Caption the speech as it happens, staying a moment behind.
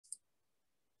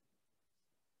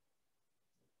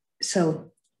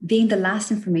So being the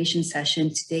last information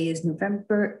session, today is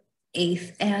November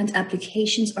 8th, and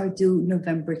applications are due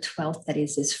November 12th, that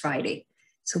is this Friday.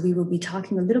 So we will be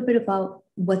talking a little bit about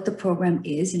what the program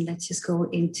is, and let's just go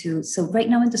into, so right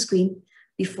now on the screen,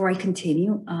 before I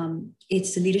continue,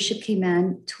 it's the Leadership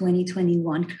Cayman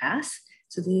 2021 class.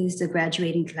 So this is the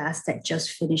graduating class that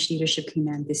just finished Leadership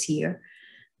Cayman this year.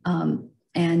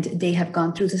 And they have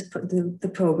gone through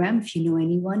the program. If you know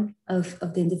anyone of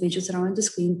the individuals that are on the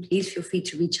screen, please feel free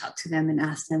to reach out to them and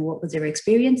ask them what was their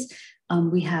experience.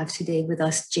 We have today with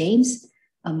us James,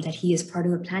 that he is part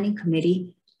of the planning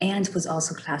committee and was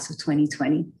also class of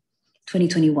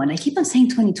 2021. I keep on saying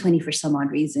 2020 for some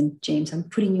odd reason, James. I'm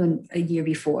putting you in a year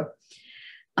before.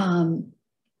 And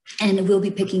we'll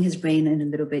be picking his brain in a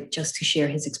little bit just to share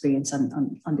his experience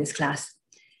on this class.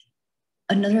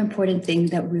 Another important thing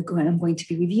that I'm going to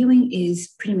be reviewing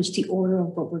is pretty much the order of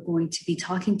what we're going to be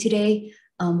talking today.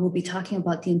 We'll be talking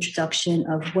about the introduction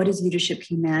of what is Leadership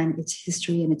Cayman, its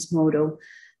history and its motto,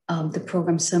 the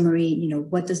program summary,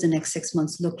 what does the next 6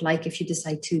 months look like if you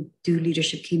decide to do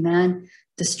Leadership Cayman,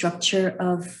 the structure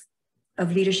of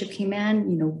Leadership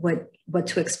Cayman, what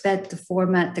to expect, the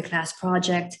format, the class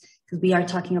project, because we are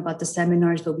talking about the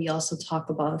seminars, but we also talk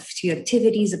about a few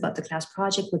activities about the class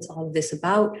project, what's all of this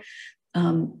about.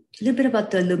 A little bit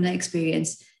about the alumni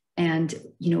experience and,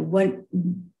 what,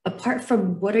 apart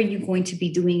from what are you going to be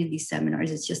doing in these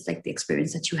seminars, it's just like the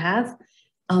experience that you have.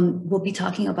 We'll be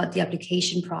talking about the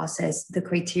application process, the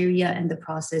criteria and the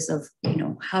process of,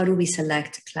 how do we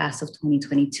select class of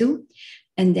 2022?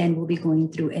 And then we'll be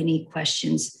going through any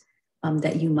questions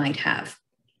that you might have.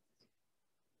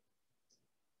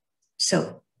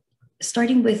 So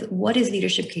starting with what is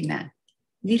Leadership Cayman?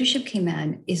 Leadership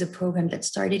Cayman is a program that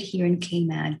started here in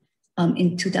Cayman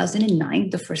in 2009.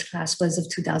 The first class was of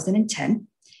 2010.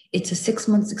 It's a 6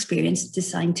 months experience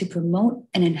designed to promote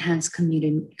and enhance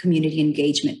community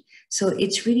engagement. So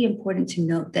it's really important to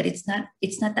note that it's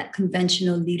not that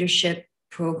conventional leadership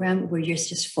program where you're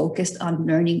just focused on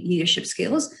learning leadership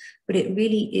skills, but it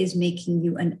really is making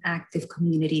you an active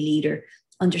community leader,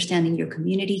 understanding your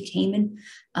community, Cayman,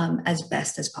 as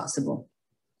best as possible.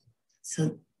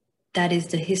 So that is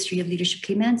the history of Leadership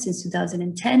Cayman since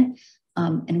 2010.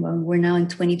 And when we're now in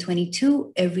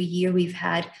 2022, every year we've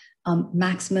had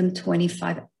maximum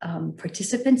 25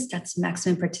 participants. That's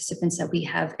maximum participants that we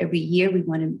have every year.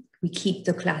 We keep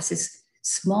the classes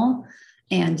small,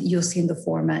 and you'll see in the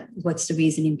format what's the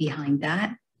reasoning behind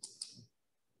that.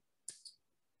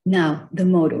 Now, the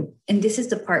motto, and this is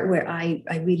the part where I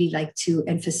really like to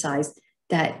emphasize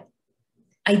that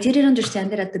I didn't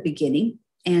understand it at the beginning.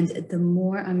 And the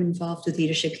more I'm involved with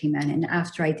Leadership Cayman, and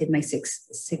after I did my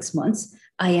six months,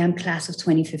 I am class of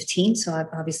 2015. So I'm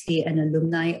obviously an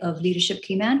alumni of Leadership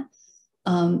Cayman.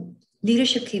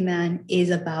 Leadership Cayman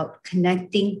is about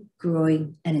connecting,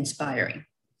 growing, and inspiring.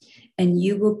 And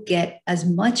you will get as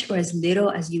much or as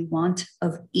little as you want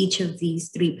of each of these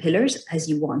three pillars as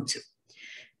you want to.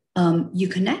 You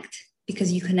connect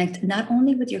because you connect not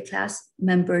only with your class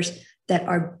members that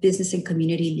are business and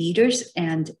community leaders.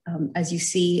 And as you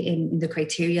see in the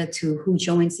criteria to who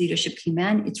joins Leadership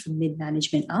Cayman, it's from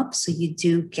mid-management up. So you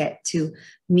do get to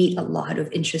meet a lot of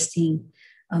interesting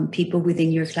people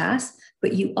within your class,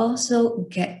 but you also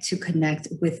get to connect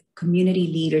with community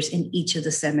leaders in each of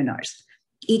the seminars.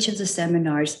 Each of the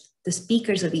seminars, the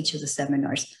speakers of each of the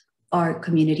seminars are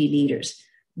community leaders.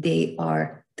 They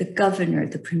are the governor,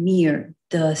 the premier,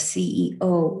 the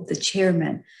CEO, the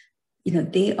chairman.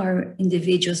 They are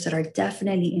individuals that are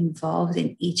definitely involved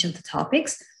in each of the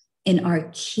topics and are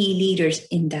key leaders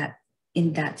in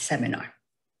that seminar.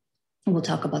 And we'll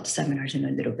talk about the seminars in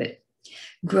a little bit.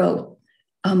 Grow.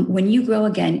 When you grow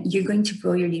again, you're going to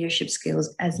grow your leadership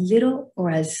skills as little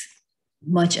or as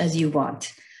much as you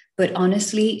want. But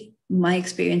honestly, my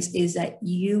experience is that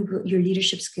your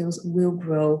leadership skills will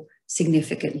grow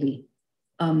significantly.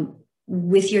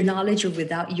 With your knowledge or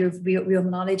without your real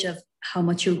knowledge of how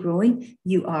much you're growing,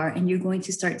 you are, and you're going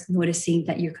to start noticing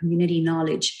that your community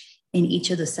knowledge in each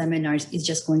of the seminars is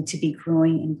just going to be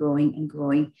growing and growing and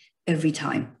growing every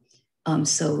time.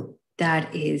 So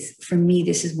that is, for me,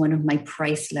 this is one of my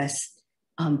priceless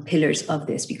pillars of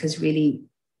this, because really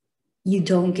you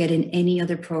don't get in any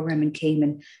other program in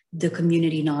Cayman the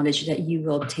community knowledge that you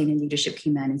will obtain in Leadership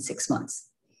Cayman in 6 months.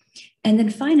 And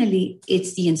then finally,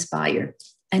 it's the Inspire.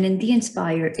 And in the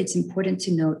Inspire, it's important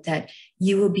to note that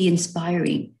you will be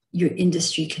inspiring your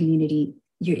industry, community,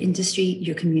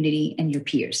 your community, and your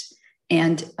peers.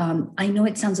 And I know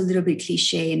it sounds a little bit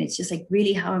cliche, and it's just like,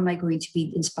 really, how am I going to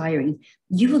be inspiring?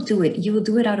 You will do it. You will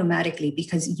do it automatically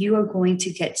because you are going to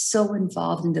get so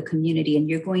involved in the community, and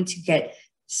you're going to get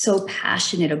so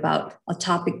passionate about a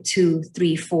topic 2,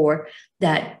 3, 4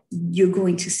 that you're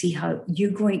going to see how you're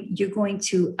going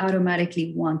to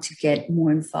automatically want to get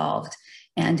more involved.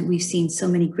 And we've seen so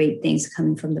many great things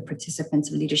coming from the participants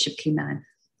of Leadership Cayman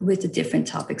with the different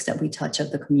topics that we touch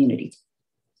of the community.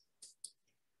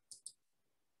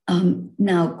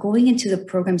 Now, going into the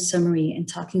program summary and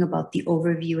talking about the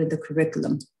overview and the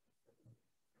curriculum.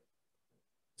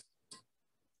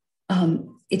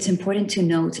 It's important to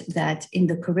note that in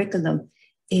the curriculum,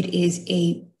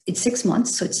 it's 6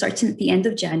 months. So it starts at the end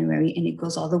of January and it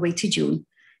goes all the way to June.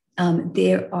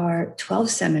 There are 12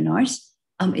 seminars.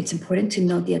 It's important to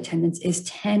note the attendance is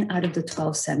 10 out of the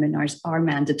 12 seminars are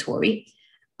mandatory.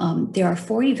 There are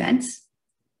 4 events,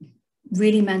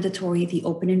 really mandatory. The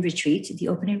opening retreat,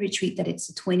 that it's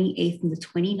the 28th and the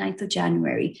 29th of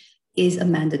January is a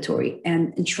mandatory.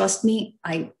 And trust me,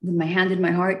 with my hand in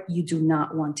my heart, you do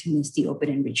not want to miss the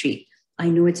opening retreat. I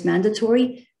know it's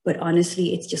mandatory, but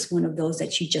honestly, it's just one of those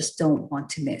that you just don't want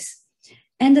to miss.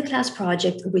 And the class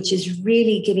project, which is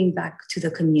really giving back to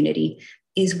the community,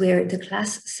 is where the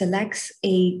class selects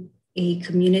a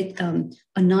community,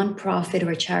 a nonprofit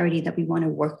or a charity that we want to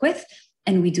work with,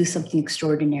 and we do something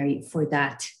extraordinary for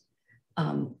that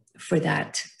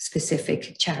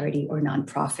specific charity or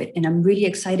nonprofit. And I'm really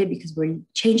excited because we're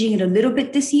changing it a little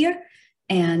bit this year,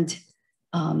 and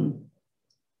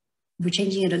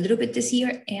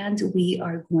we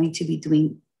are going to be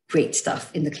doing great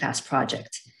stuff in the class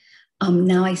project.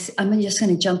 Now I'm just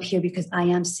going to jump here because I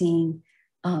am seeing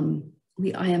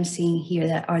here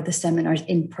that are the seminars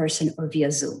in person or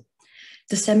via Zoom.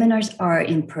 The seminars are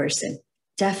in person.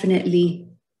 Definitely,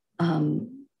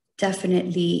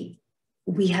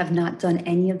 we have not done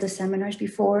any of the seminars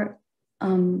before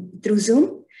through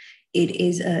Zoom. It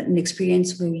is an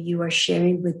experience where you are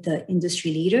sharing with the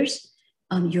industry leaders.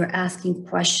 You're asking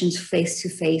questions face to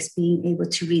face, being able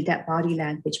to read that body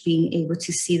language, being able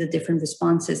to see the different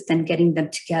responses, then getting them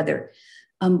together.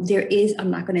 I'm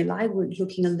not going to lie, we're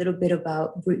looking a little bit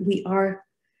about, we are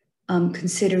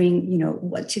considering,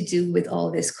 what to do with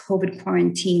all this COVID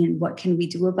quarantine and what can we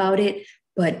do about it.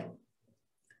 But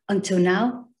until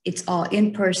now, it's all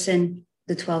in person,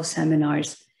 the 12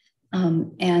 seminars,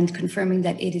 and confirming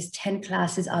that it is 10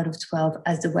 classes out of 12,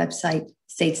 as the website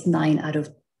states 9 out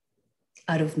of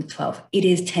 12. It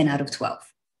is 10 out of 12.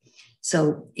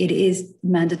 So it is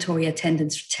mandatory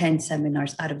attendance for 10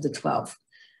 seminars out of the 12.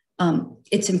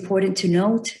 It's important to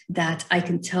note that I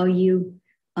can tell you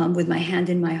with my hand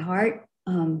in my heart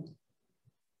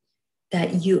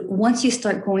that once you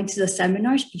start going to the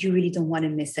seminars, you really don't want to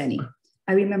miss any.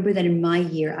 I remember that in my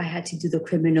year, I had to do the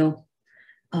criminal,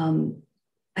 I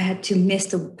had to miss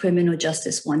the criminal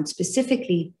justice one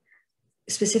specifically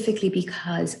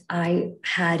because I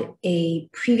had a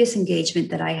previous engagement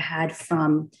that I had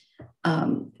from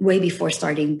way before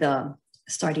starting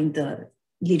the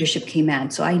Leadership Cayman.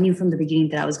 So I knew from the beginning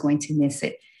that I was going to miss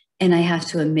it. And I have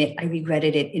to admit, I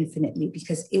regretted it infinitely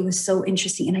because it was so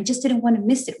interesting and I just didn't want to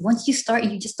miss it. Once you start,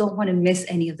 you just don't want to miss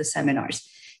any of the seminars.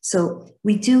 So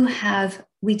we do have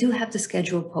the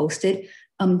schedule posted.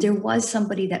 There was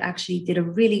somebody that actually did a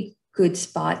really good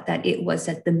spot that it was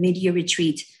at the mid-year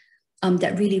retreat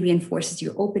that really reinforces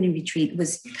your opening retreat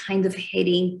was kind of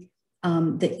hitting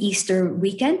the Easter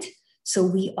weekend. So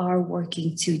we are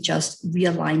working to just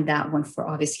realign that one for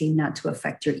obviously not to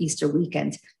affect your Easter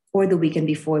weekend or the weekend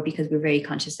before, because we're very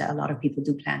conscious that a lot of people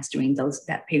do plans during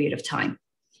that period of time.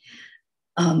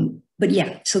 But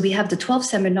yeah, so we have the 12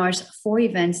 seminars, 4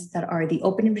 events that are the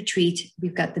opening retreat.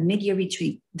 We've got the mid-year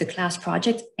retreat, the class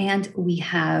project, and we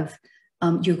have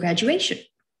your graduation.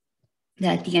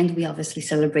 At the end, we obviously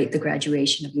celebrate the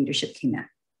graduation of Leadership Cayman.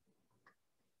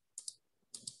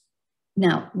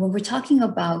 Now, when we're talking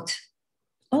about,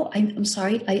 I'm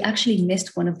sorry, I actually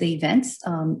missed one of the events.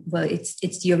 Well,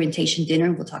 it's the orientation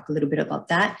dinner. We'll talk a little bit about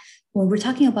that. When we're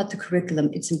talking about the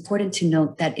curriculum, it's important to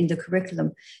note that in the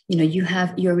curriculum, you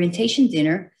have your orientation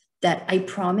dinner that I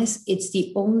promise it's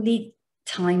the only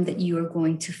time that you are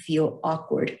going to feel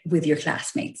awkward with your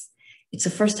classmates. It's the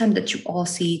first time that you all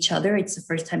see each other. It's the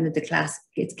first time that the class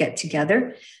get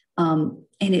together. And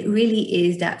it really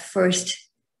is that first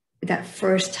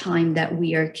time that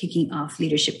we are kicking off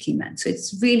Leadership Cayman. So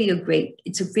it's really a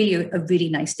really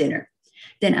nice dinner.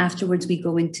 Then afterwards, we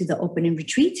go into the opening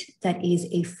retreat. That is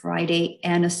a Friday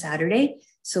and a Saturday.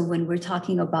 So when we're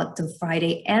talking about the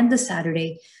Friday and the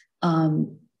Saturday,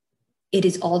 it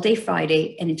is all day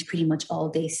Friday and it's pretty much all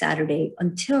day Saturday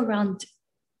until around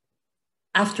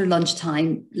after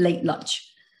lunchtime, late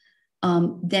lunch.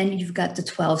 Then you've got the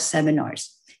 12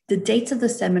 seminars. The dates of the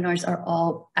seminars are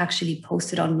all actually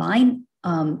posted online.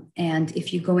 And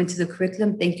if you go into the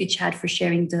curriculum, thank you, Chad, for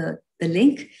sharing the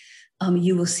link.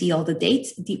 You will see all the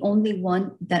dates. The only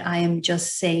one that I am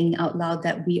just saying out loud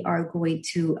that we are going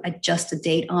to adjust the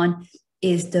date on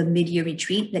is the mid-year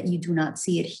retreat, that you do not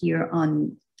see it here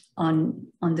on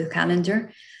the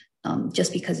calendar,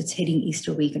 just because it's hitting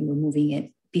Easter week and we're moving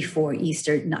it before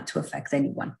Easter, not to affect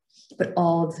anyone. But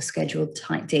all of the scheduled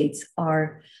dates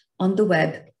are on the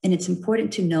web. And it's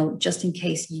important to note, just in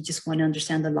case you just want to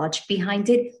understand the logic behind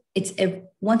it,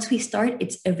 once we start,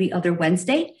 it's every other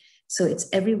Wednesday. So it's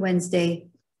every Wednesday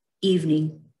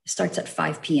evening, starts at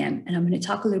 5 p.m. And I'm going to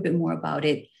talk a little bit more about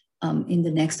it in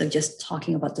the next of just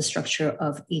talking about the structure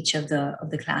of each of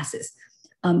the classes.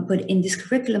 But in this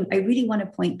curriculum, I really want to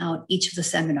point out each of the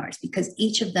seminars, because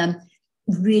each of them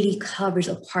really covers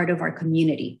a part of our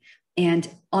community. And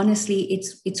honestly,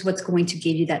 it's what's going to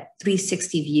give you that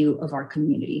 360 view of our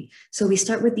community. So we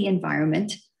start with the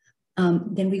environment,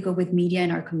 then we go with media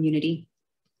in our community.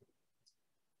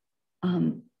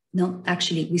 No,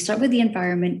 actually, we start with the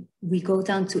environment. We go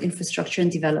down to infrastructure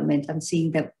and development. I'm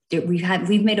seeing that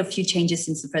we've made a few changes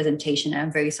since the presentation, and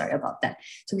I'm very sorry about that.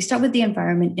 So we start with the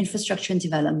environment, infrastructure and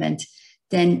development.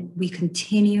 Then we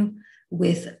continue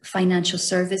with financial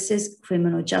services,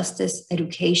 criminal justice,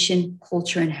 education,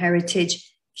 culture and heritage,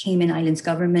 Cayman Islands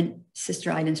government,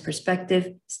 Sister Islands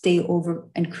perspective, stay over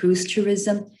and cruise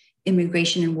tourism,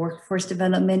 immigration and workforce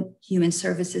development, human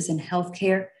services and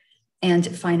healthcare. And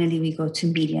finally, we go to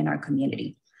media in our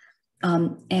community.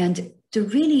 And the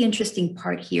really interesting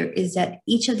part here is that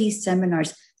each of these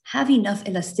seminars have enough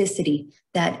elasticity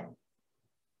that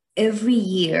every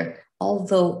year,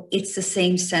 although it's the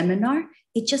same seminar,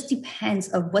 it just depends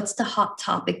of what's the hot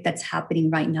topic that's happening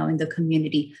right now in the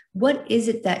community. What is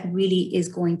it that really is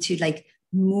going to like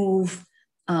move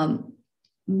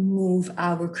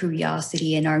our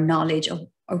curiosity and our knowledge of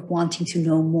wanting to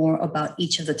know more about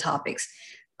each of the topics?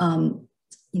 And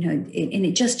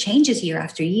it just changes year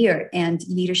after year, and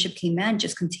Leadership Cayman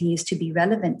just continues to be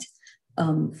relevant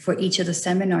for each of the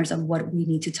seminars on what we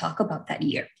need to talk about that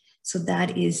year. So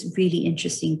that is really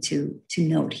interesting to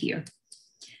note here.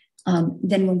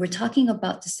 Then when we're talking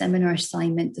about the seminar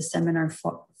assignment, the seminar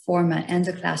format, and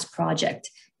the class project,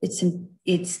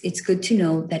 it's good to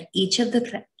know that each of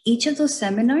those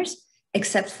seminars,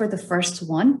 except for the first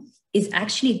one, is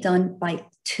actually done by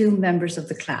 2 members of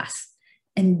the class.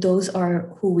 And those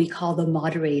are who we call the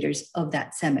moderators of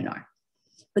that seminar.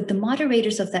 But the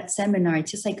moderators of that seminar,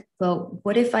 it's just like, well,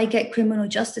 what if I get criminal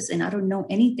justice and I don't know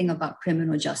anything about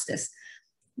criminal justice?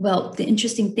 Well, the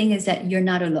interesting thing is that you're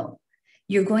not alone.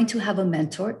 You're going to have a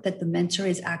mentor, that the mentor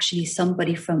is actually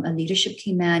somebody from a Leadership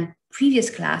Cayman previous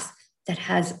class that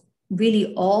has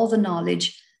really all the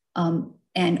knowledge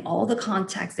and all the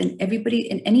contacts and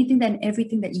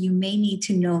everything that you may need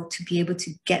to know to be able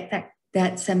to get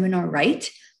that seminar right,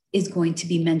 is going to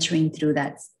be mentoring through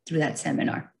that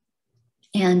seminar.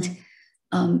 And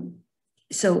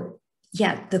so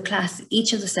yeah, the class,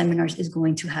 each of the seminars is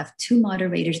going to have 2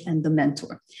 moderators and the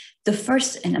mentor. The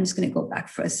first, and I'm just going to go back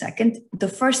for a second. The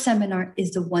first seminar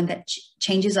is the one that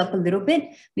changes up a little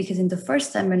bit, because in the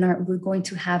first seminar, we're going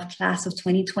to have class of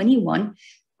 2021.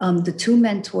 The 2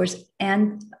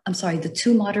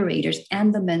 moderators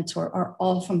and the mentor are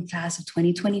all from class of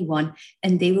 2021,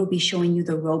 and they will be showing you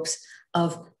the ropes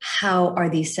of how are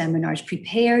these seminars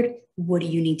prepared, what do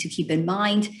you need to keep in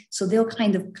mind. So they'll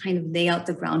kind of lay out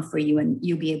the ground for you, and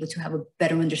you'll be able to have a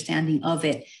better understanding of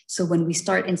it. So when we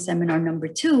start in seminar number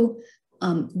 2,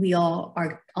 we all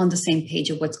are on the same page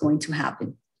of what's going to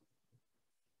happen.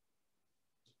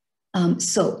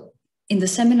 So in the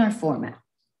seminar format,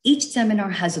 each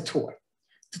seminar has a tour.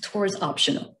 The tour is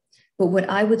optional. But what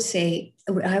I would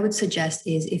suggest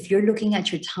is, if you're looking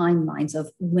at your timelines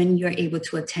of when you're able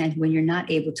to attend, when you're not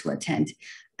able to attend,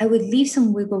 I would leave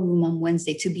some wiggle room on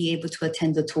Wednesday to be able to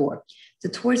attend the tour. The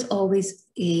tour is always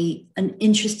an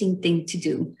interesting thing to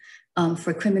do.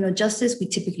 For criminal justice, we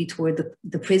typically tour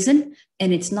the prison,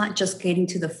 and it's not just getting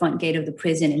to the front gate of the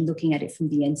prison and looking at it from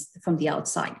the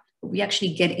outside. We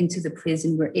actually get into the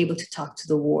prison. We're able to talk to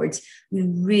the wards. We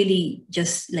really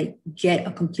just like get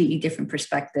a completely different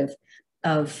perspective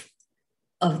of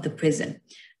the prison.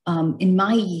 In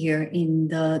my year in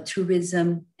the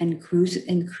tourism and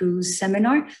cruise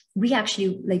seminar, we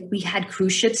had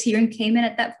cruise ships here in Cayman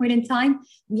at that point in time.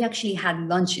 We actually had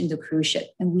lunch in the cruise ship,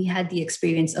 and we had the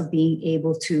experience of being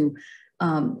able to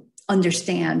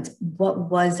understand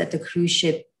what was that the cruise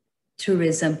ship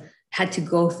tourism had to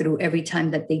go through every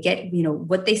time that they get,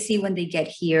 what they see when they get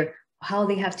here, how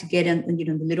they have to get in,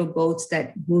 the little boats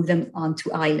that move them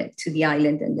to the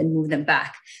island and then move them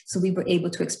back. So we were able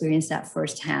to experience that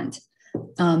firsthand.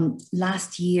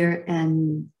 Last year,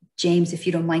 and James, if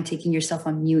you don't mind taking yourself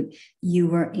on mute, you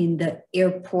were in the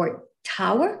airport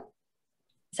tower.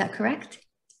 Is that correct?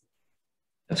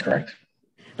 That's correct.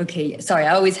 Okay, sorry,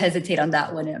 I always hesitate on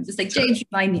that one. I'm just like, James,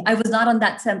 remind me. I was not on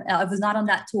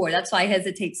that tour. That's why I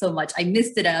hesitate so much. I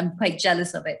missed it, and I'm quite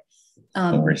jealous of it.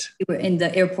 No worries. We were in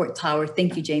the airport tower.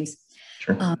 Thank you, James.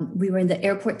 Sure. We were in the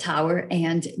airport tower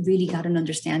and really got an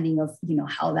understanding of,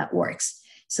 how that works.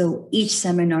 So each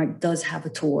seminar does have a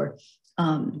tour,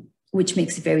 which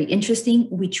makes it very interesting.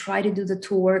 We try to do the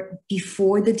tour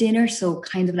before the dinner, so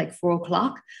kind of like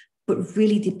 4:00. But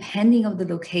really, depending on the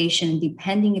location,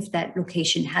 depending if that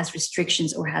location has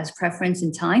restrictions or has preference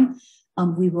in time,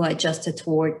 we will adjust the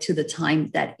tour to the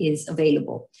time that is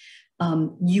available.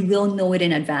 You will know it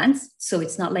in advance. So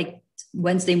it's not like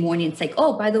Wednesday morning, it's like,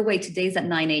 oh, by the way, today's at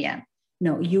 9 a.m.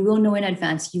 No, you will know in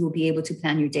advance. You will be able to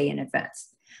plan your day in advance.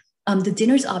 The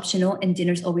dinner is optional, and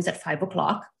dinner's always at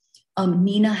 5:00.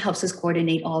 Nina helps us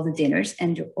coordinate all the dinners,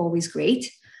 and they're always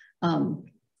great.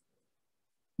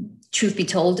 Truth be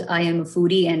told, I am a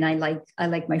foodie, and I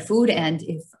like my food. And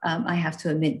if I have to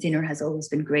admit, dinner has always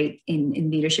been great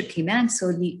in Leadership Cayman.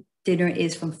 So dinner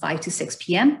is from 5 to 6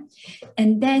 p.m.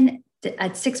 And then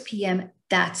at 6 p.m.,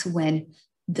 that's when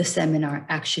the seminar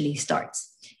actually starts.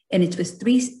 And it was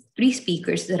three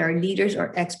speakers that are leaders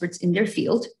or experts in their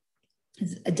field.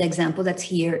 The example that's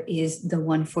here is the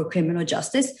one for criminal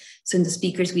justice. So in the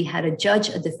speakers, we had a judge,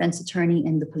 a defense attorney,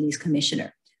 and the police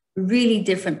commissioner. Really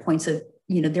different points of,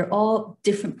 they're all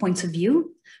different points of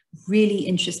view, really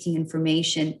interesting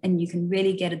information, and you can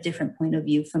really get a different point of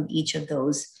view from each of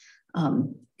those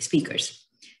speakers.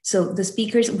 So the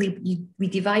speakers, we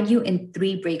divide you in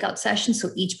 3 breakout sessions. So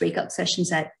each breakout session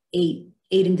is at 8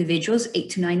 individuals,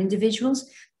 8 to 9 individuals.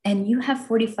 And you have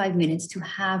 45 minutes to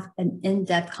have an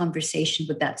in-depth conversation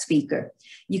with that speaker.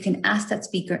 You can ask that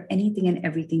speaker anything and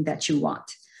everything that you want.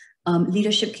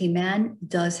 Leadership Cayman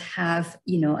does have,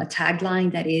 a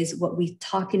tagline that is, what we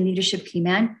talk in Leadership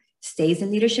Cayman stays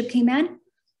in Leadership Cayman.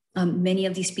 Many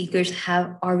of these speakers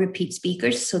are repeat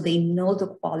speakers, so they know the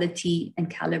quality and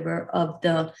caliber of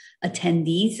the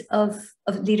attendees of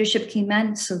Leadership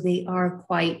Cayman. So they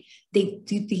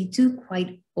do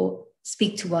quite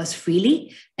speak to us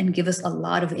freely and give us a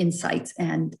lot of insights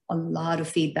and a lot of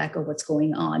feedback of what's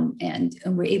going on. And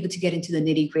we're able to get into the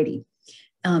nitty-gritty.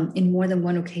 In more than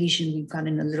one occasion, we've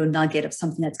gotten a little nugget of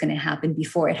something that's going to happen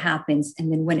before it happens.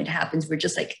 And then when it happens, we're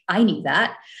just like, I knew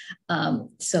that.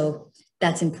 So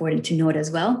that's important to note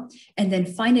as well. And then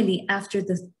finally, after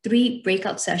the 3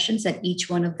 breakout sessions, that each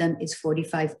one of them is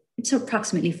it's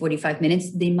approximately 45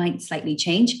 minutes. They might slightly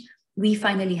change. We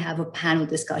finally have a panel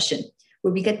discussion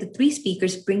where we get the 3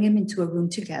 speakers, bring them into a room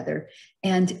together,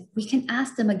 and we can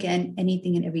ask them again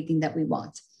anything and everything that we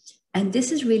want. And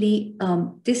this is really,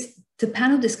 the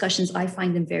panel discussions, I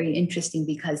find them very interesting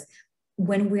because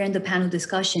when we're in the panel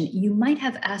discussion, you might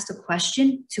have asked a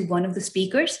question to one of the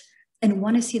speakers and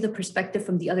want to see the perspective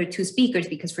from the other 2 speakers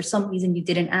because for some reason you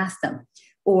didn't ask them.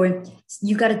 Or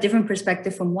you got a different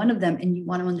perspective from one of them and you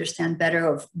want to understand better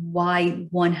of why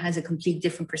one has a complete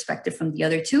different perspective from the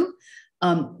other 2.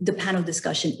 The panel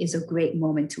discussion is a great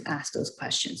moment to ask those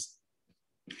questions.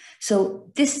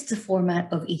 So this is the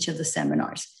format of each of the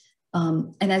seminars.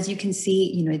 And as you can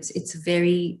see, it's a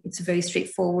very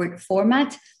straightforward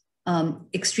format,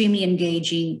 extremely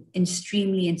engaging,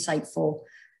 extremely insightful.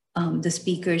 The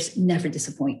speakers never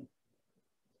disappoint.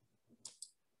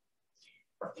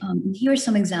 Here are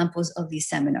some examples of these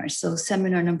seminars. So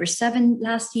seminar number 7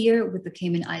 last year with the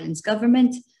Cayman Islands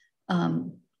government.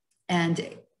 And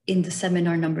in the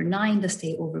seminar number 9, the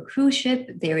Stay Over cruise ship,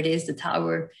 there it is, the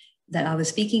tower that I was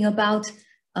speaking about.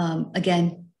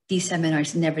 Again, these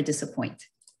seminars never disappoint.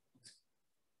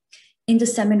 In the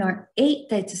seminar 8,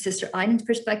 that's a Sister Islands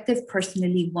perspective,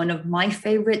 personally one of my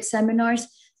favorite seminars.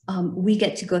 We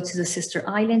get to go to the Sister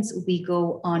Islands. We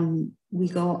go on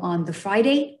the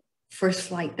Friday, first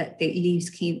flight that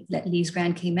leaves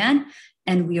Grand Cayman,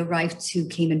 and we arrive to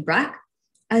Cayman Brac.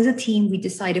 As a team, we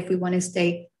decide if we want to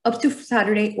stay up to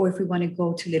Saturday or if we want to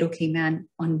go to Little Cayman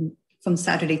from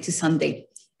Saturday to Sunday.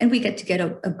 And we get to get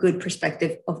a good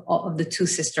perspective of the 2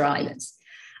 sister islands.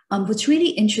 What's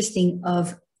really interesting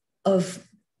of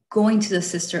going to the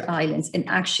sister islands and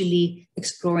actually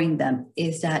exploring them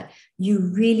is that you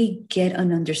really get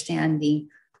an understanding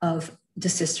of the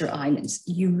sister islands.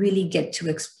 You really get to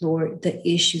explore the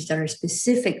issues that are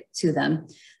specific to them.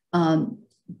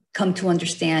 Come to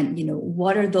understand,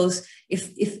 what are those,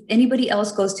 if anybody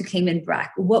else goes to Cayman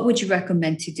Brac, what would you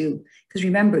recommend to do? Because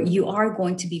remember, you are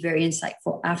going to be very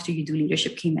insightful after you do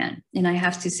Leadership Cayman. And I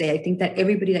have to say, I think that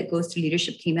everybody that goes to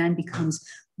Leadership Cayman becomes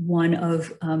one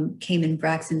of Cayman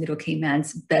Bracs and Little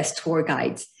Cayman's best tour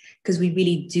guides, because we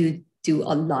really do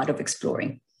a lot of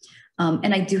exploring.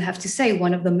 And I do have to say,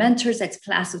 one of the mentors that's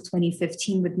class of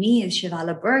 2015 with me is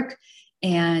Shivala Burke.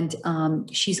 And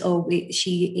she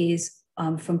is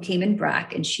from Cayman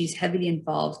Brac, and she's heavily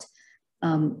involved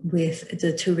with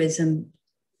the tourism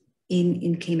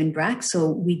in Cayman Brac. So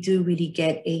we do really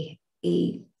get a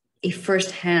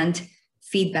firsthand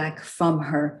feedback from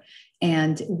her.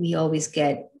 And we always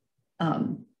get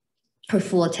her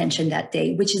full attention that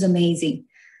day, which is amazing.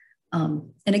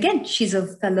 And again, she's a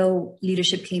fellow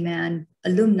Leadership Cayman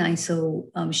alumni, so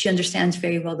she understands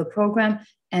very well the program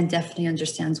and definitely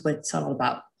understands what it's all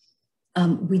about.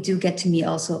 We do get to meet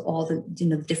also all the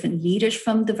different leaders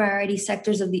from the variety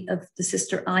sectors of the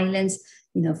sister islands,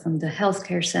 from the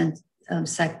healthcare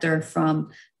sector,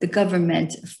 from the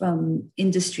government, from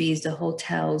industries, the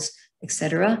hotels,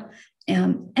 etc.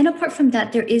 And apart from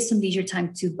that, there is some leisure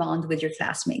time to bond with your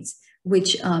classmates,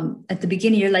 which at the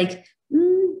beginning you're like,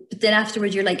 but then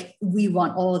afterwards you're like, we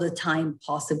want all the time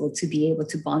possible to be able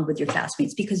to bond with your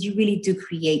classmates, because you really do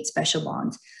create special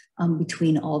bonds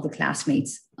between all the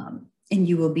classmates. And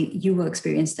you will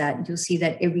experience that. You'll see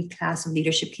that every class of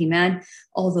Leadership Cayman,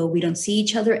 although we don't see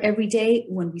each other every day,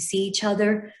 when we see each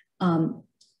other,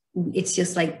 it's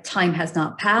just like time has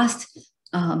not passed.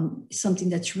 Something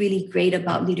that's really great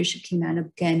about Leadership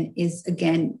Cayman,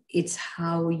 it's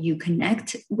how you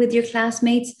connect with your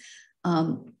classmates.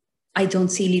 I don't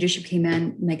see Leadership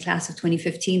Cayman, my class of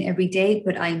 2015, every day,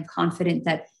 but I am confident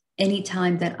that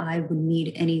anytime that I would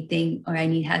need anything, or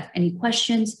have any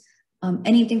questions,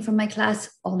 anything from my class,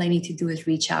 all I need to do is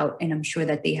reach out, and I'm sure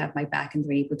that they have my back and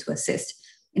they're able to assist.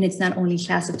 And it's not only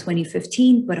class of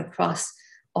 2015, but across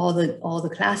all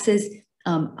the classes,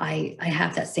 I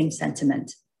have that same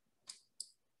sentiment.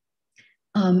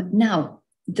 Now,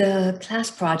 the class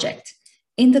project.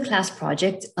 In the class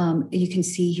project, you can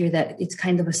see here that it's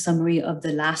kind of a summary of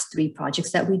the last 3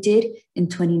 projects that we did. In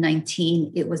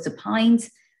 2019, it was the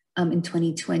Pines. In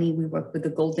 2020, we worked with the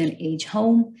Golden Age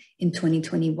Home. In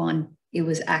 2021, it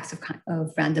was Acts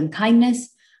of Random Kindness.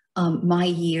 My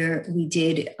year, we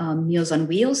did Meals on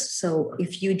Wheels. So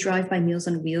if you drive by Meals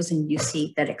on Wheels and you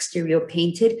see that exterior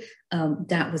painted,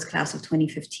 that was class of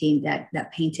 2015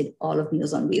 that painted all of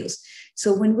Meals on Wheels.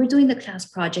 So when we're doing the class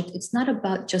project, it's not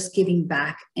about just giving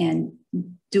back and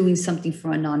doing something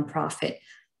for a nonprofit,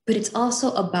 but it's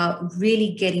also about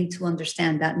really getting to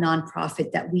understand that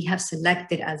nonprofit that we have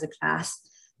selected as a class.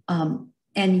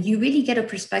 And you really get a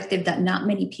perspective that not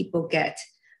many people get.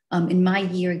 In my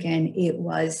year, again, it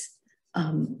was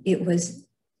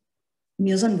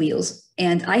Meals on Wheels.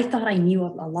 And I thought I knew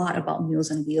a lot about Meals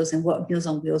on Wheels and what Meals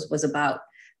on Wheels was about.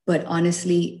 But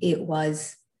honestly, it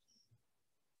was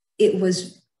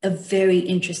a very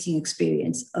interesting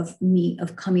experience of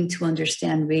coming to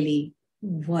understand really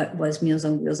what was Meals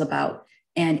on Wheels about.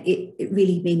 And it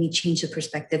really made me change the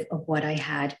perspective of what I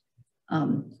had,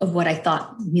 of what I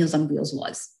thought Meals on Wheels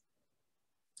was.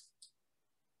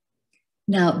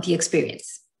 Now, the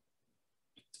experience.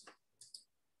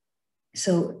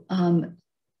 So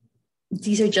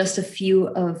these are just a few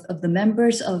of the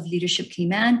members of Leadership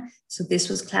Cayman. So this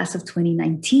was class of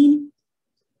 2019.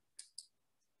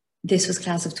 This was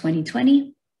class of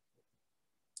 2020.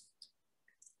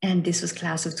 And this was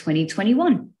class of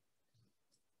 2021.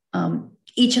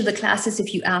 Each of the classes,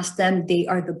 if you ask them, they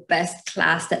are the best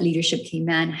class that Leadership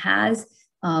Cayman has.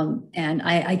 And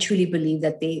I truly believe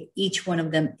that each one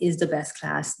of them is the best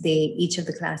class. Each of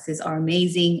the classes are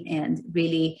amazing, and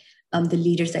really the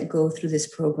leaders that go through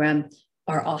this program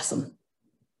are awesome.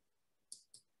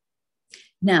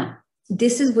 Now,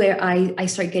 this is where I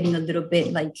start getting a little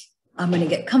bit like, I'm going to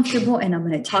get comfortable and I'm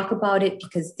going to talk about it,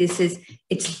 because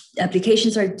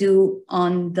applications are due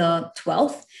on the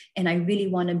 12th. And I really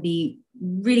want to be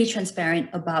really transparent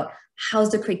about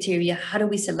how's the criteria, how do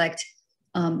we select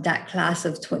that class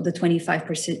of the 25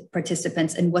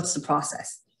 participants, and what's the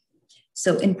process.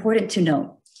 So important to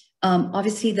know.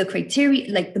 Obviously the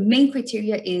criteria, like the main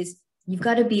criteria is you've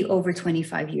got to be over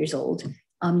 25 years old.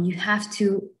 You have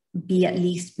to be at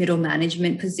least middle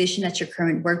management position at your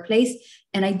current workplace.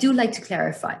 And I do like to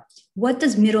clarify, what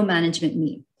does middle management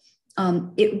mean?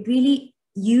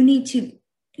 You need to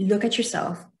look at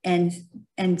yourself and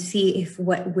see if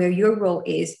where your role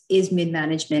is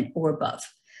mid-management or above.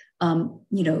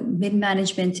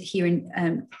 Mid-management here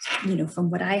from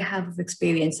what I have of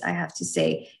experience, I have to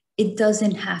say, it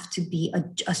doesn't have to be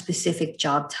a specific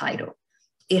job title.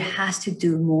 It has to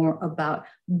do more about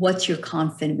what's your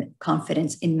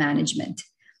confidence in management.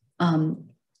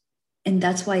 And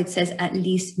that's why it says at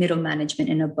least middle management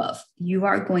and above. You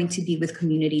are going to be with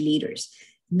community leaders.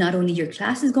 not only your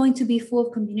class is going to be full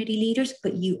of community leaders,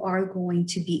 but you are going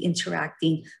to be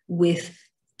interacting with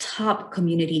top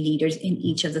community leaders in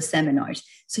each of the seminars.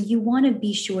 So you want to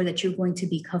be sure that you're going to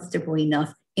be comfortable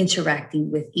enough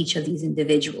interacting with each of these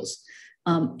individuals.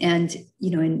 And,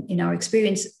 in our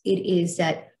experience, it is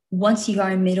that once you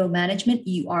are in middle management,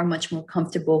 you are much more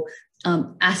comfortable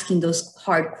asking those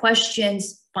hard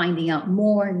questions, finding out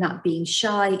more, not being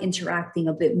shy, interacting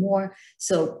a bit more.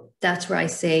 So that's where I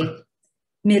say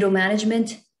middle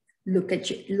management, look at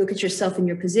yourself in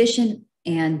your position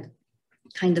and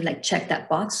kind of like check that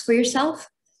box for yourself.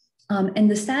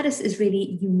 And the status is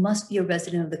really, you must be a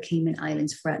resident of the Cayman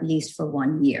Islands for at least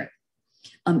 1 year.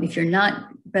 If you're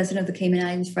not resident of the Cayman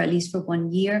Islands for at least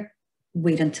 1 year,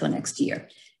 wait until next year.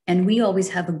 And we always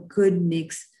have a good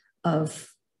mix of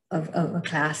a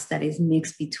class that is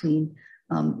mixed between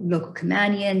local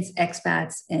Caymanians,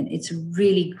 expats, and it's a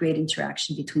really great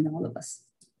interaction between all of us.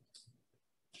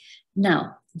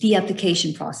 Now, the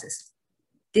application process.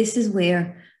 This is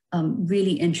where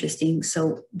really interesting.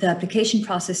 So the application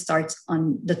process starts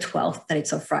on the 12th, that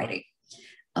it's a Friday.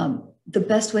 The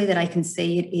best way that I can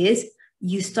say it is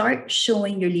you start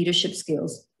showing your leadership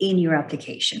skills in your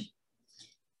application.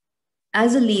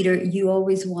 As a leader, you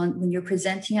always want, when you're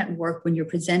presenting at work, when you're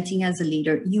presenting as a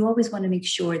leader, you always want to make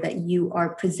sure that you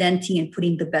are presenting and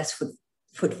putting the best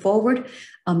foot forward.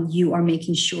 You are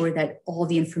making sure that all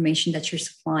the information that you're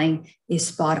supplying is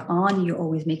spot on. You're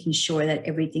always making sure that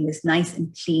everything is nice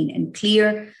and clean and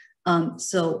clear.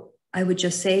 So I would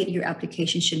just say your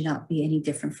application should not be any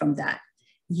different from that.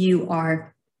 You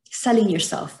are selling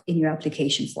yourself in your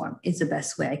application form is the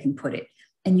best way I can put it.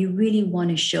 And you really want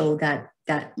to show that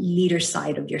leader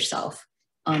side of yourself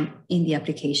in the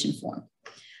application form.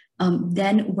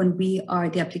 Then when the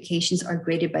applications are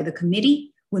graded by the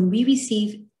committee, when we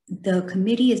receive, the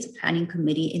committee is the planning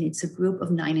committee and it's a group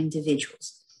of 9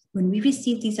 individuals. When we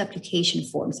receive these application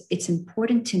forms, it's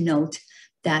important to note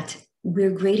that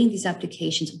we're grading these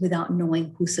applications without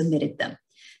knowing who submitted them.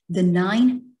 The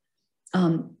nine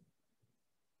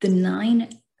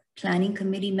planning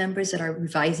committee members that are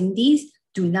revising these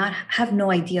have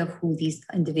no idea of who these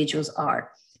individuals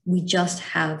are. We just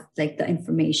have like the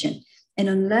information. And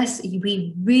unless we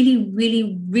really,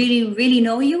 really, really, really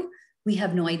know you, we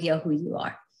have no idea who you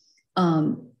are.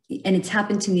 And it's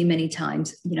happened to me many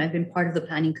times. I've been part of the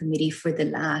planning committee for the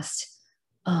last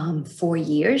 4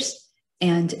 years,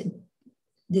 and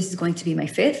this is going to be my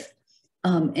 5th.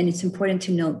 And it's important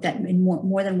to note that in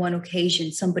more than one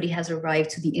occasion, somebody has arrived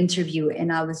to the interview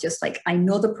and I was just like, I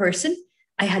know the person.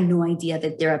 I had no idea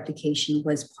that their application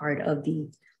was part of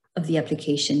the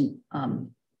application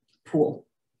pool.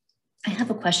 I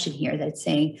have a question here that's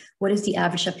saying, what is the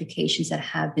average applications that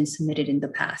have been submitted in the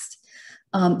past?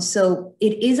 So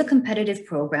it is a competitive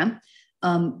program.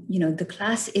 The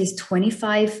class is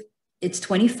 25.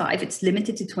 It's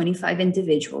limited to 25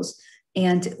 individuals.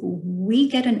 And we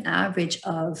get an average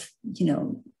of,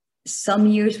 some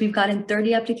years we've gotten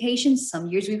 30 applications, some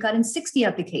years we've gotten 60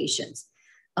 applications.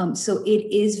 So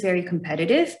it is very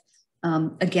competitive.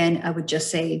 Again, I would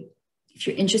just say, if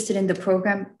you're interested in the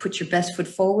program, put your best foot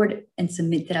forward and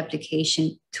submit that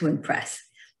application to impress.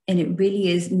 And it really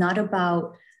is not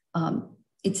about,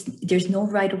 there's no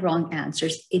right or wrong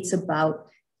answers. It's about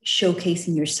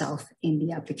showcasing yourself in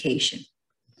the application.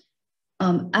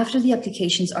 After the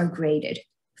applications are graded,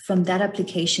 from that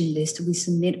application list, we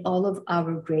submit all of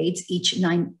our grades.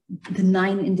 The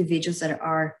 9 individuals that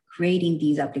are grading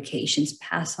these applications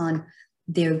pass on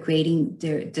their grading,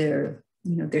 their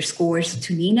scores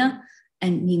to Nina,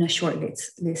 and Nina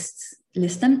lists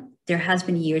them. There has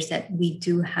been years that we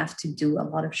do have to do a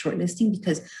lot of shortlisting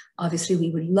because obviously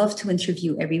we would love to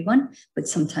interview everyone, but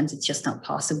sometimes it's just not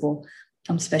possible,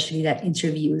 especially that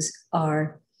interviews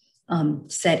are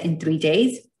set in 3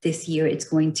 days. This year, it's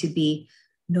going to be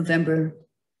November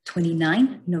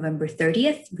 29, November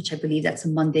 30th, which I believe that's a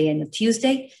Monday and a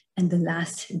Tuesday. And the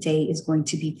last day is going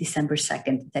to be December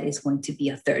 2nd. That is going to be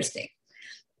a Thursday.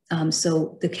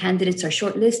 So the candidates are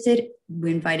shortlisted.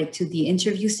 We're invited to the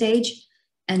interview stage.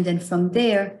 And then from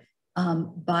there,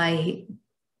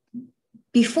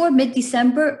 before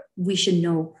mid-December, we should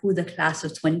know who the class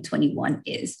of 2021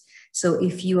 is. So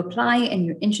if you apply and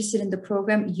you're interested in the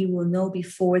program, you will know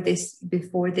before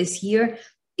this year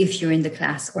if you're in the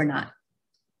class or not.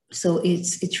 So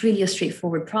it's really a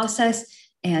straightforward process,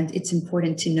 and it's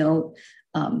important to note.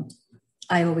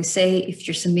 I always say, if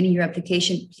you're submitting your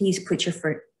application, please put your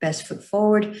best foot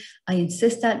forward. I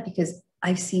insist that because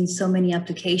I've seen so many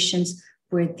applications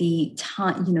where the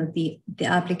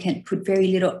applicant put very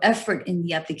little effort in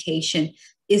the application,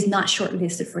 is not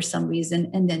shortlisted for some reason,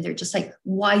 and then they're just like,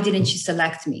 why didn't you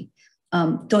select me?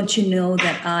 Don't you know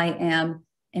that I am,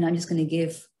 and I'm just going to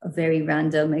give a very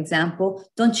random example.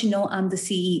 Don't you know I'm the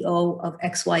CEO of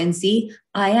X, Y, and Z?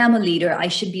 I am a leader. I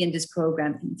should be in this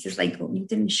program. And it's just like, oh, you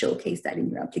didn't showcase that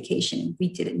in your application.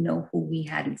 We didn't know who we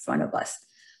had in front of us.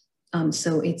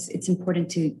 So it's important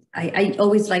to, I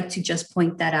always like to just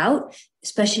point that out,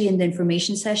 especially in the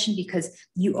information session, because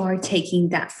you are taking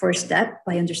that first step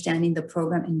by understanding the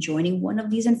program and joining one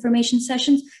of these information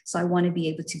sessions. So I want to be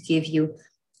able to give you,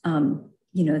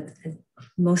 the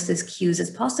most as cues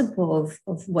as possible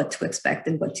of what to expect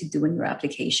and what to do in your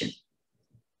application.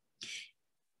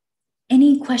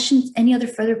 Any questions, any other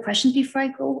further questions before I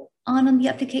go on the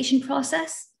application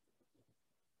process?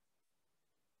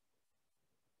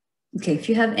 Okay, if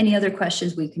you have any other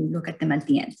questions, we can look at them at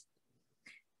the end.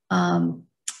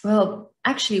 Well,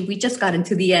 actually, we just got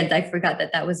into the end. I forgot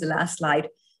that was the last slide.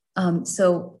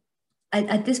 So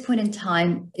at this point in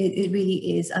time, it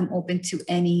really is, I'm open to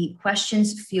any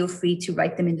questions. Feel free to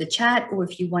write them in the chat, or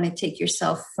if you want to take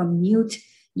yourself from mute,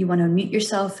 you want to unmute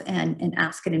yourself and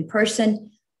ask it in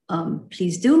person,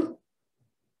 please do.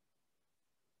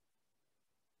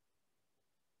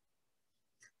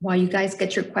 While you guys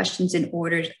get your questions in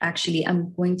order, actually,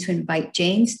 I'm going to invite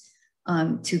James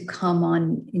to come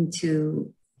on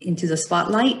into the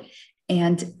spotlight.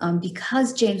 And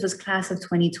because James was class of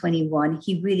 2021,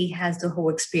 he really has the whole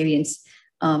experience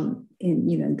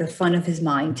in the front of his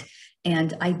mind.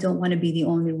 And I don't want to be the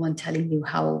only one telling you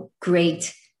how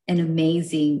great and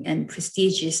amazing and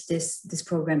prestigious this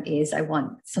program is. I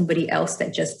want somebody else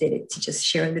that just did it to just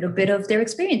share a little bit of their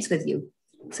experience with you.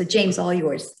 So James, all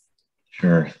yours.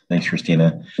 Sure. Thanks,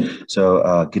 Cristina.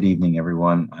 So good evening,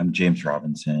 everyone. I'm James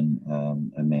Robinson,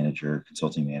 a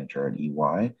consulting manager at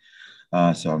EY.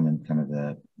 So I'm in kind of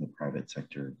the private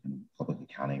sector and public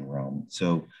accounting realm.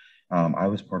 So I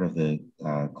was part of the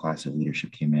class of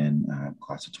Leadership Cayman,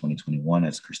 class of 2021,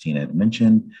 as Cristina had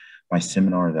mentioned. My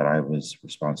seminar that I was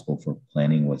responsible for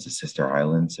planning was the Sister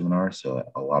Island seminar. So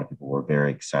a lot of people were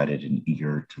very excited and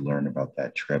eager to learn about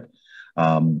that trip.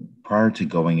 Prior to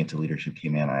going into Leadership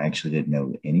Cayman, I actually didn't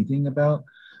know anything about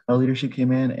Leadership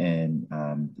Cayman and,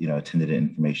 attended an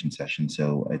information session.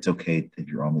 So it's okay if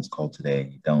you're on this call today,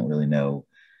 you don't really know.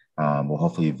 Well,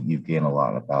 hopefully you've gained a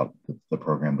lot about the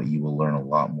program, but you will learn a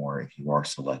lot more if you are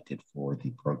selected for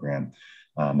the program.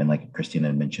 And like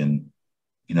Cristina mentioned,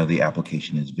 the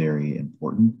application is very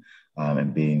important,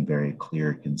 and being very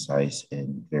clear, concise,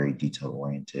 and very detail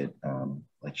oriented,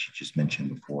 like she just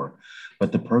mentioned before.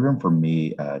 But the program for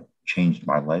me changed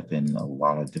my life in a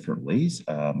lot of different ways.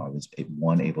 I was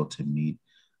able to meet,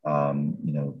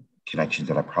 connections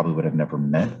that I probably would have never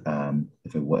met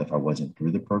if I wasn't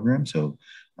through the program. So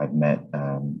I've met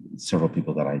several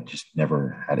people that I just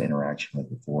never had interaction with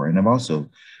before, and I've also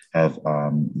have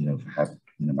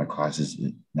my classes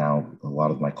now. A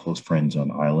lot of my close friends on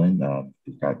island.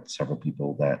 We've got several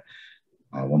people that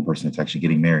one person that's actually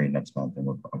getting married next month, and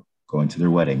we're going to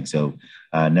their wedding. So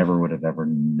never would have ever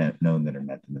known that or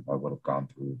met them if I would have gone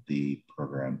through the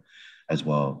program as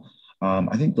well.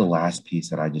 I think the last piece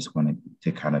that I just wanted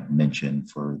to kind of mention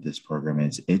for this program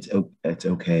is it's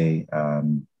okay,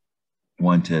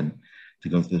 one, to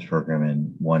go through this program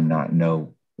and one, not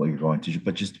know what you're going to do,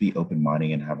 but just to be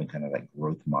open-minded and having kind of that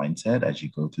growth mindset as you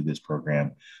go through this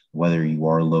program, whether you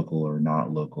are local or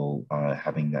not local,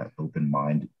 having that open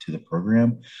mind to the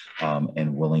program,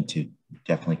 and willing to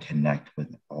definitely connect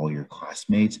with all your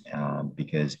classmates,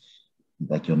 because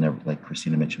like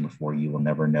Cristina mentioned before, you will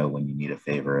never know when you need a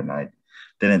favor. And I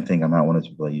didn't think, I'm not one of those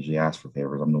people that usually ask for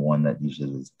favors. I'm the one that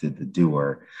usually did the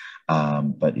doer.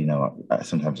 But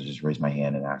sometimes I just raise my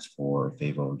hand and ask for a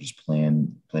favor, or just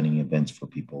planning events for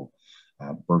people,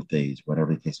 birthdays,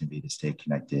 whatever the case may be, to stay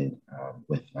connected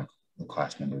with my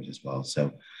class members as well.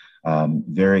 So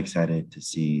very excited to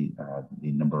see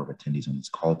the number of attendees on this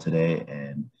call today.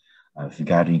 And if you've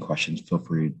got any questions, feel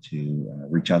free to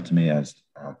reach out to me. As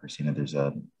Cristina, there's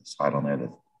a slide on there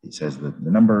that it says the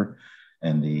number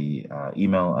and the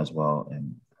email as well.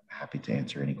 And I'm happy to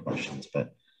answer any questions.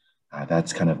 But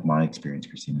that's kind of my experience,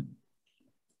 Cristina.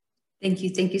 Thank you.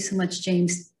 Thank you so much,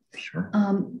 James. Sure.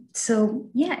 So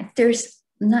yeah,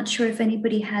 I'm not sure if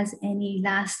anybody has any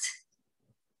last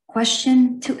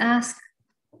question to ask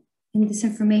in this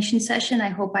information session. I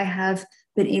hope I have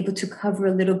been able to cover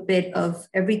a little bit of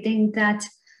everything that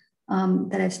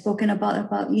I've spoken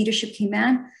about Leadership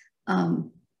Cayman.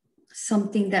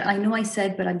 Something that I know I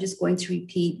said, but I'm just going to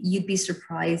repeat. You'd be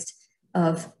surprised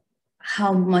of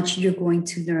how much you're going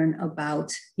to learn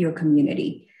about your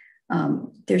community.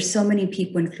 There's so many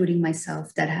people, including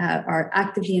myself, that are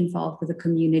actively involved with the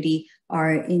community,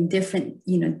 are in different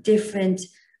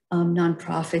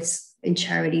nonprofits in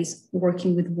charities,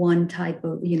 working with one type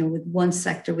of, with one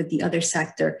sector, with the other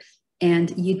sector.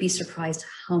 And you'd be surprised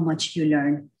how much you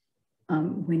learn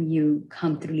when you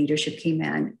come through Leadership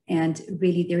Cayman. And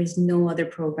really, there is no other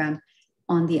program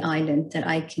on the island that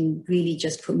I can really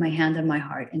just put my hand on my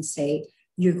heart and say,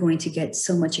 you're going to get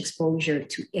so much exposure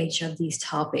to each of these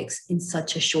topics in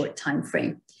such a short time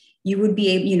frame. You would be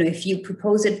able, if you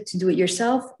propose it to do it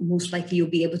yourself, most likely you'll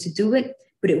be able to do it,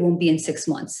 but it won't be in 6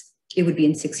 months. It would be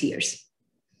in 6 years.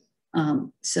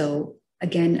 So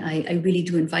again, I really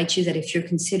do invite you that if you're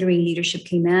considering Leadership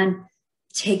Cayman,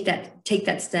 take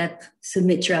that step,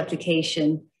 submit your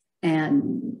application,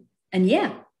 and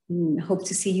yeah, hope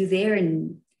to see you there,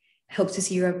 and hope to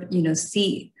see your,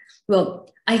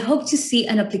 I hope to see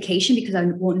an application, because I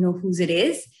won't know whose it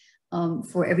is,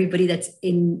 for everybody that's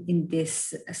in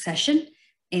this session.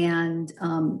 And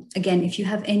again, if you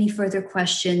have any further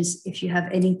questions, if you have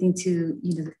anything to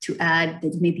add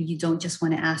that maybe you don't just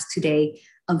want to ask today,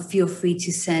 feel free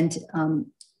to send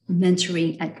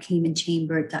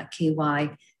mentoring@caymanchamber.ky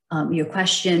your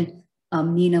question.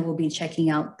 Nina will be checking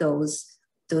out those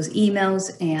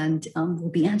emails, and we'll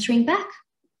be answering back.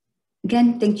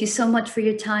 Again, thank you so much for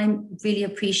your time. Really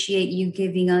appreciate you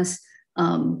giving us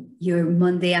your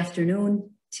Monday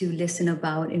afternoon to listen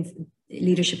about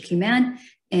Leadership Cayman,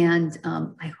 and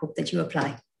I hope that you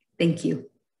apply. Thank you.